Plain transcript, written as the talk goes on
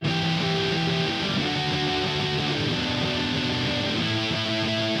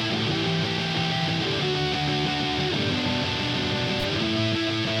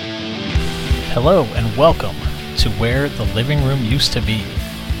Hello and welcome to Where the Living Room Used to Be,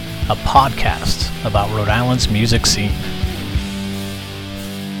 a podcast about Rhode Island's music scene.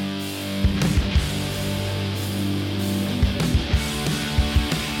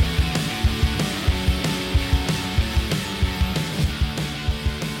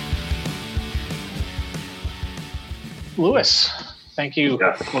 Lewis, thank you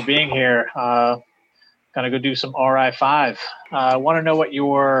for being here. Gonna go do some RI5. I want to know what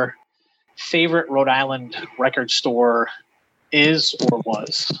your favorite Rhode Island record store is or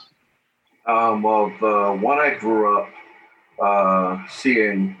was. Well, the one I grew up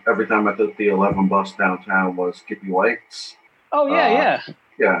seeing every time I took the 11 bus downtown was Skippy White's. Oh, yeah.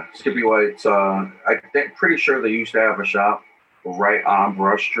 Yeah, Skippy White's. Pretty sure they used to have a shop right on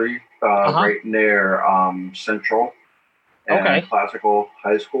Brush Street, right near Central and Classical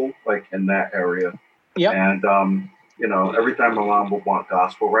High School, like in that area. Yep. And, every time my mom would want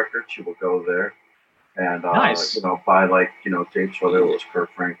gospel records, she would go there and, buy tapes, whether it was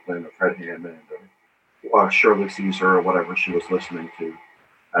Kirk Franklin or Fred Hammond or Shirley Caesar or whatever she was listening to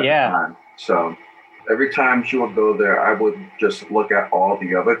at the time. So every time she would go there, I would just look at all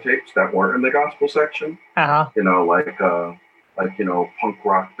the other tapes that weren't in the gospel section, punk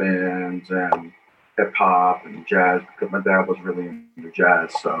rock bands and hip hop and jazz, because my dad was really into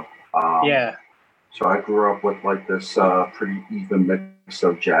jazz. So, So I grew up with like this pretty even mix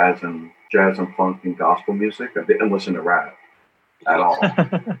of jazz and funk and gospel music. I didn't listen to rap at all. I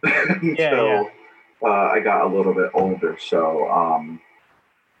got a little bit older. So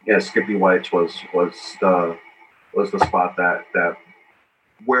Skippy White's was the spot that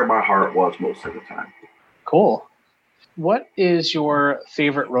where my heart was most of the time. Cool. What is your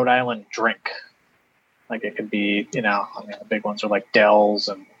favorite Rhode Island drink? Like it could be, the big ones are like Dell's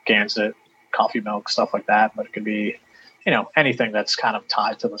and Gansett, coffee milk, stuff like that, but it could be, anything that's kind of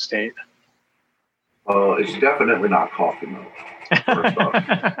tied to the state. It's definitely not coffee milk. First off,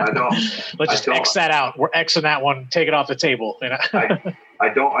 Let's just X that out. We're Xing that one. Take it off the table. I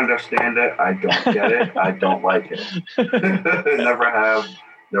don't understand it. I don't get it. I don't like it. Never have.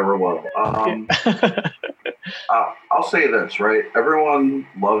 Never will. I'll say this, right? Everyone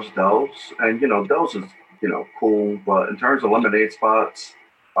loves Dell's, and Dell's is cool, but in terms of lemonade spots,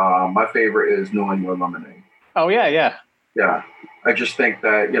 my favorite is New England lemonade. Oh yeah. Yeah, I just think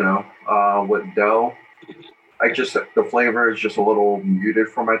that with Dell, the flavor is just a little muted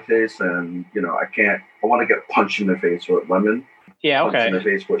for my taste, and I want to get punched in the face with lemon. Yeah, okay. Punched in the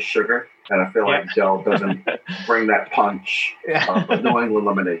face with sugar, and I feel like Dell doesn't bring that punch, but New England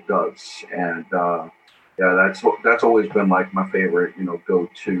lemonade does, and that's always been like my favorite,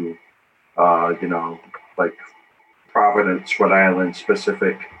 go-to, like Providence, Rhode Island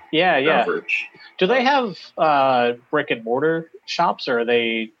specific beverage. Do they have brick and mortar shops, or are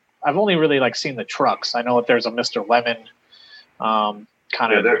they? I've only really seen the trucks. I know that there's a Mr. Lemon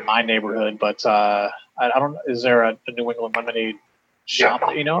in my neighborhood, but I don't. Is there a New England lemonade shop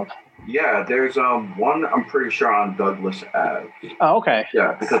that you know of? Yeah, there's one I'm pretty sure on Douglas Ave. Oh, okay.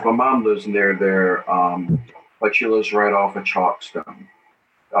 Yeah, because my mom lives near there. She lives right off of Chalkstone.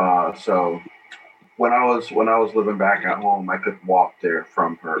 So when I was living back at home, I could walk there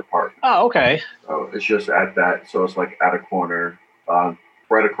from her apartment. Oh, okay. So it's just at that. So it's like at a corner,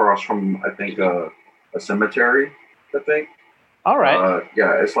 right across from I think a cemetery. I think. All right.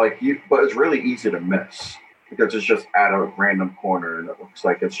 It's but it's really easy to miss because it's just at a random corner and it looks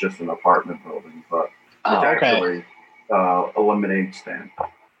like it's just an apartment building, but it's actually a lemonade stand.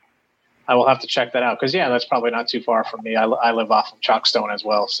 I will have to check that out because that's probably not too far from me. I live off of Chalkstone as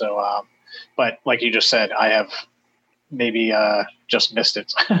well, so. But like you just said, I have maybe just missed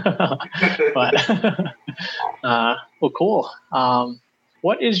it. But well, cool.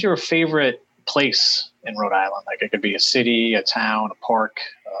 What is your favorite place in Rhode Island? Like it could be a city, a town, a park,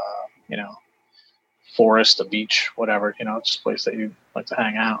 forest, a beach, whatever. Just a place that you like to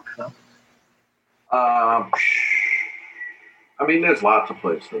hang out. There's lots of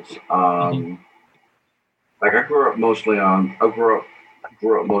places. I grew up mostly on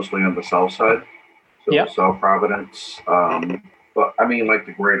the south side, so South Providence. But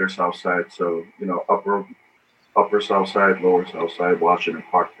the greater south side, so upper south side, lower south side, Washington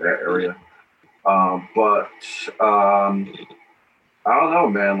Park, that area. I don't know,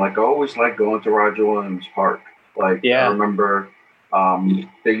 man. I always liked going to Roger Williams Park. I remember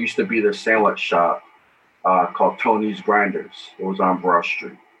there used to be this sandwich shop called Tony's Grinders. It was on Brush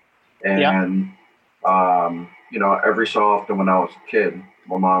Street, and every so often when I was a kid,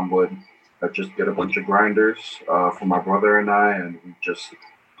 my mom would just get a bunch of grinders for my brother and I, and we just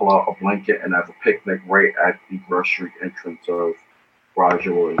pull out a blanket and have a picnic right at the Brush Street entrance of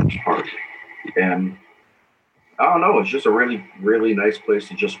Roger Williams Park. And I don't know, it's just a really, really nice place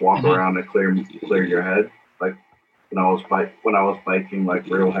to just walk around and clear your head. Like when I was biking like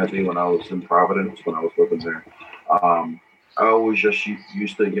real heavy when I was in Providence when I was living there. I always just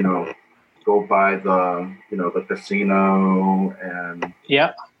used to, go by the casino and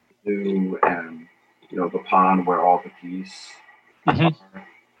do and the pond where all the geese are.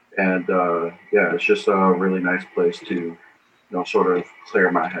 And it's just a really nice place to sort of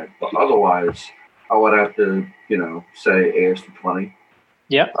clear my head. But otherwise, I would have to say AS220.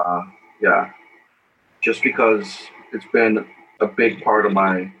 Yeah, just because it's been a big part of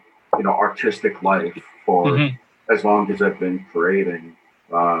my artistic life for as long as I've been creating.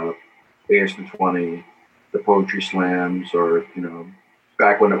 AS220, the poetry slams, or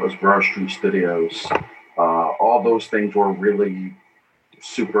back when it was Broad Street Studios, all those things were really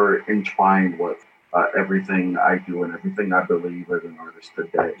super entwined with everything I do and everything I believe as an artist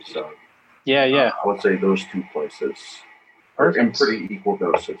today. So I would say those two places are in pretty equal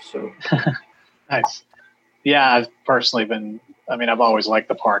doses. So nice. Yeah, I've personally I've always liked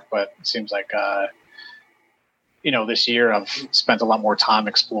the park, but it seems like this year I've spent a lot more time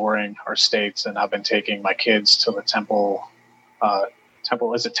exploring our states, and I've been taking my kids to the Temple.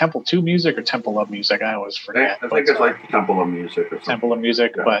 Is it Temple 2 Music or Temple of Music? I always forget. I think it's like Temple of Music or something. Temple of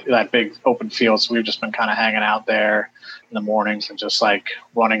Music, yeah. But that big open field. So we've just been kind of hanging out there in the mornings and just like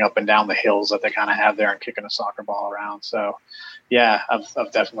running up and down the hills that they kind of have there and kicking a soccer ball around. So yeah,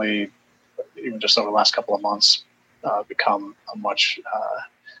 I've definitely, even just over the last couple of months, become a much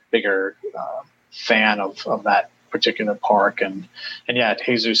bigger fan of that particular park. And yeah,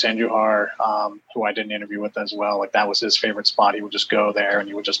 Jesus Andujar, who I did an interview with as well, like that was his favorite spot. He would just go there and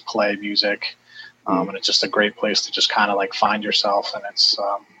he would just play music. And it's just a great place to just kind of like find yourself. And it's,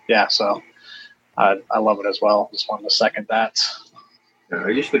 so I love it as well. Just wanted to second that. Yeah, I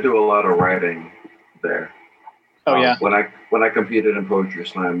used to do a lot of writing there. Oh yeah. When I competed in Poetry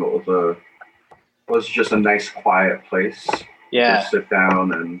Slam, it was just a nice quiet place. Yeah. To sit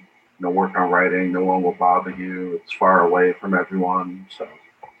down and work on writing. No one will bother you. It's far away from everyone. So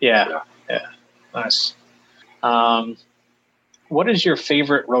yeah. Nice. What is your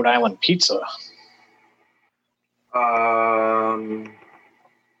favorite Rhode Island pizza? I'll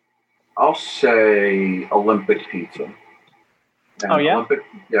say Olympic Pizza. And oh yeah.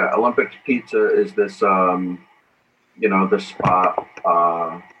 Olympic Pizza is this this spot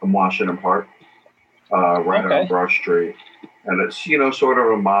in Washington Park, right on Broad Street. And it's, sort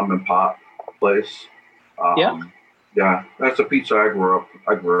of a mom and pop place. Yeah, that's a pizza I grew up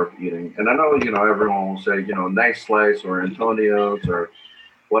eating. And I know, everyone will say, Nice Slice or Antonio's or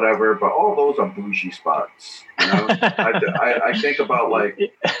whatever, but all those are bougie spots. I think about when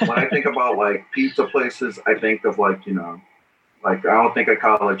I think about pizza places, I think of I don't think of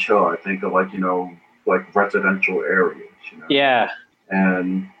College Hill. I think of residential areas, Yeah.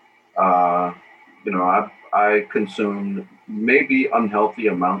 And, I consumed maybe unhealthy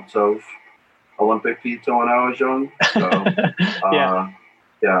amounts of Olympic pizza when I was young. So,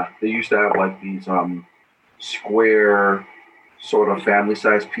 they used to have these square sort of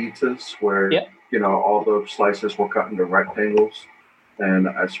family-sized pizzas where, all the slices were cut into rectangles. And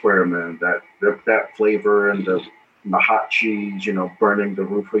I swear, man, that flavor and the hot cheese, burning the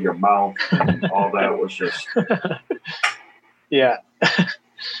roof of your mouth and all that was just... Yeah.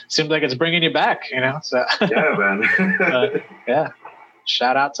 Seems like it's bringing you back, So yeah, man. Yeah.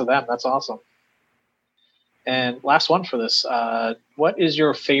 Shout out to them. That's awesome. And last one for this. What is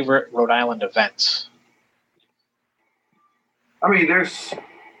your favorite Rhode Island event? I mean, there's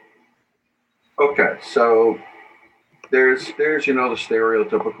the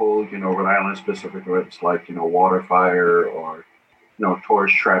stereotypical, Rhode Island specific events like, Water Fire or,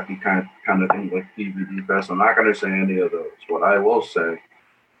 tourist trappy kind of thing like DVD Fest. I'm not going to say any of those. What I will say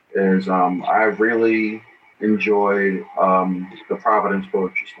is I really enjoyed the Providence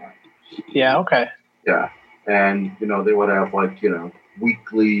Poetry Slam. Yeah, okay. Yeah. And, they would have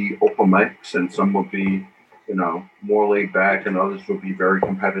weekly open mics, and some would be, more laid back, and others would be very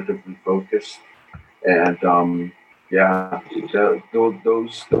competitively focused. And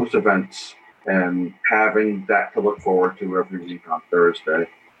those events and having that to look forward to every week on Thursday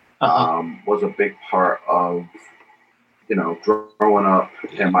was a big part of growing up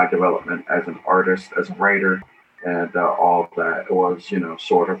in my development as an artist, as a writer, and all of that. It was,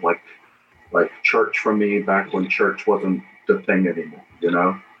 sort of like church for me back when church wasn't the thing anymore,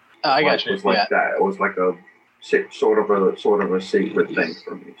 I got you. It was like that. It was like a sort of a sacred thing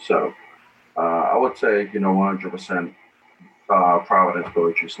for me. So I would say, 100% Providence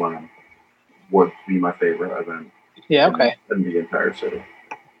Poetry Slam would be my favorite event. Yeah, okay. In the entire city.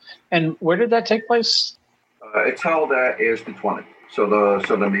 And where did that take place? It's held at ASP 20, so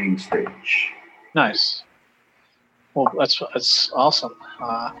the main stage. Nice. Well, that's awesome.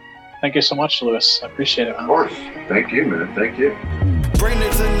 Thank you so much, Lewis. I appreciate it, man. Of course. Thank you, man. Thank you. Brain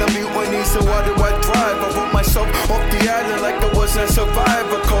is in the mutiny, so why do I thrive? I wrote myself off the island like I was a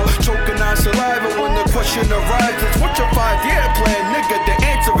survivor. Call choking on saliva when the question arises. What's your 5-year plan, nigga? The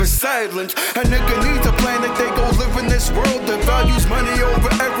answer is silence. A nigga needs a plan if they go live in this world that values money over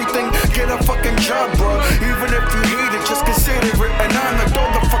everything. Get a fucking job, bro. Even if you hate it, just consider it an honor.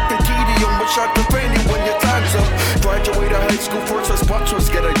 Don't the fucking tedium, wish I could pay you when your time's up. Graduate high school first, as sponsors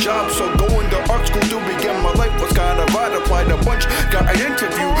get a job. So going to art school to begin my life was kind of odd. Applied a bunch, got an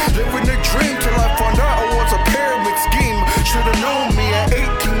interview, living a dream till I found out it was a pyramid scheme. Should've known me at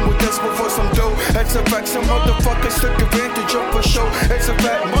 18, was desperate for some dough. That's a fact, some motherfuckers took advantage of for show. It's a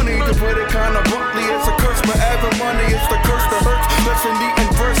fact, money to put it kinda bluntly. It's a curse, but having money is the curse that hurts. Listen the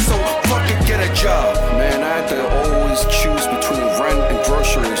inverse, so fuck it, get a job. Man, I had to always choose between rent and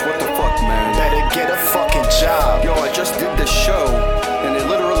groceries. What the fuck, man? Better get a fucking job. Yo, I just did this show, and they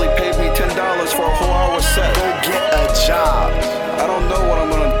literally paid me $10 for a whole hour set. Go get a job. I don't know what I'm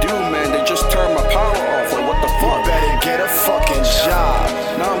gonna do, man. They just turned my power off. Like, what the fuck? You better get a fucking job.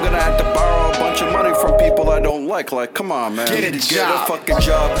 Now I'm gonna have to borrow a bunch of money from people I don't like. Like, come on, man. Get a Get job. a fucking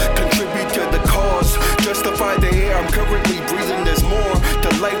job. Contribute to the cause. Justify the air I'm currently breathing. There's more to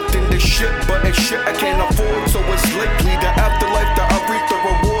life than this shit, but it's shit I can't afford. So it's likely the afterlife that I reap the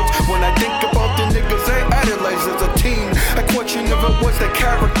rewards. When I think about the niggas I idolize as a teen, I question if it was the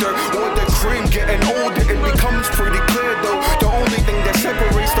character or the cream. Getting older, it becomes pretty clear though. The only thing that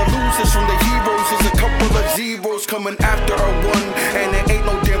separates the losers from the heroes is a couple of zeros coming after a one. And it ain't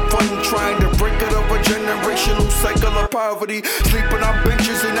no damn fun trying to break it up a generational cycle of poverty. Sleeping on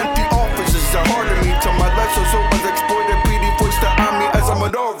benches in empty offices are hard to me. Till my life so was exploited, PD voice the army as a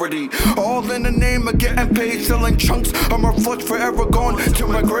minority. All in the name of getting paid, selling chunks. I'm a flush forever gone to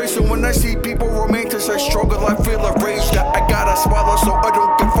my grave. So when I see people remain to such struggle, I feel a rage that I gotta swallow so I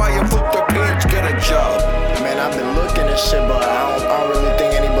don't get fired. Flip the page, get a job. Man, I've been looking at shit, but I don't really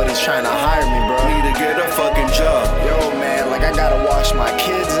think anybody's trying to hire me, bro. Need to get a fucking job. Yo, man, like I gotta watch my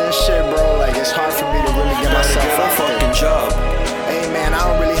kids and shit, bro. Like it's hard for me to really get myself Get a out fucking there. job. Hey, man, I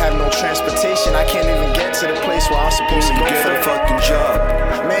don't really have no transportation. I can't even get to the place where I'm supposed to go Get for a it. fucking job.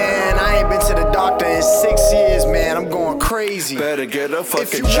 Man, I ain't been to the doctor in 6 years, man. I'm going crazy. Better get a If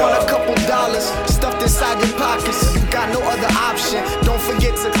fucking you job. want a couple dollars stuffed inside your pockets, you got no other option. Don't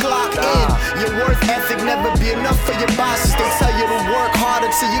forget to clock in. Your worth ethic never be enough for your bosses. They tell you to work harder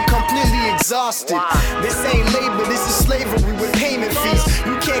till you're completely exhausted. This ain't labor, this is slavery with payment fees.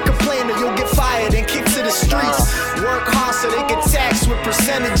 You can't complain or you'll get fired and kicked to the streets. Work hard so they can tax with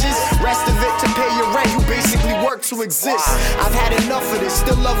percentages. Rest of it to pay your rent. You basically work to exist. I've had enough of this.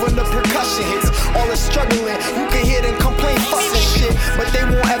 Still love when the percussion hits. All is struggling. You can hear them complain, fuss and shit, but they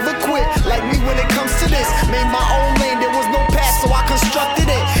won't ever quit. Like me when it comes to this. Made my own lane. There was no path, so I constructed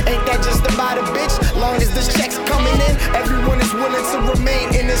it. Ain't that just about a bitch? Long as the checks coming in, everyone is willing to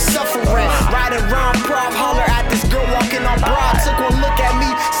remain in this suffering. Riding round proud, holler at this girl walking on broad. Took one look at me,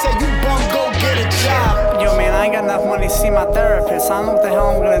 said you bum, go get a job. Yo, man, I ain't got enough money to see my therapist. I don't know what the hell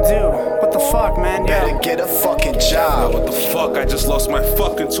I'm gonna do. What the fuck, man? Better get a fucking job. What the fuck? I just lost my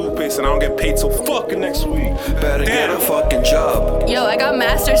fucking toothpaste and I don't get paid till fucking next week. Better get a fucking job. Yo, I got a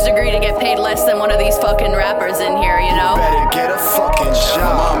master's degree to get paid less than one of these fucking rappers in here, you know? Better get a fucking My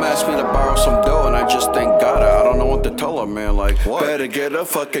job. mom asked me to borrow some dough and I just ain't got it. I don't know what to tell her, man. Like, what? Better get a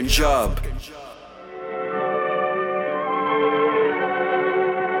fucking job.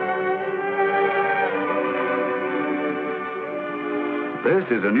 This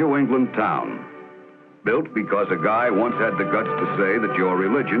is a New England town, built because a guy once had the guts to say that your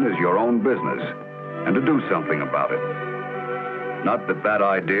religion is your own business, and to do something about it. Not that that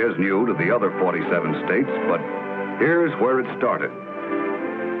idea is new to the other 47 states, but here's where it started.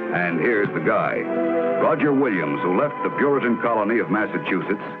 And here's the guy, Roger Williams, who left the Puritan colony of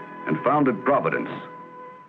Massachusetts and founded Providence,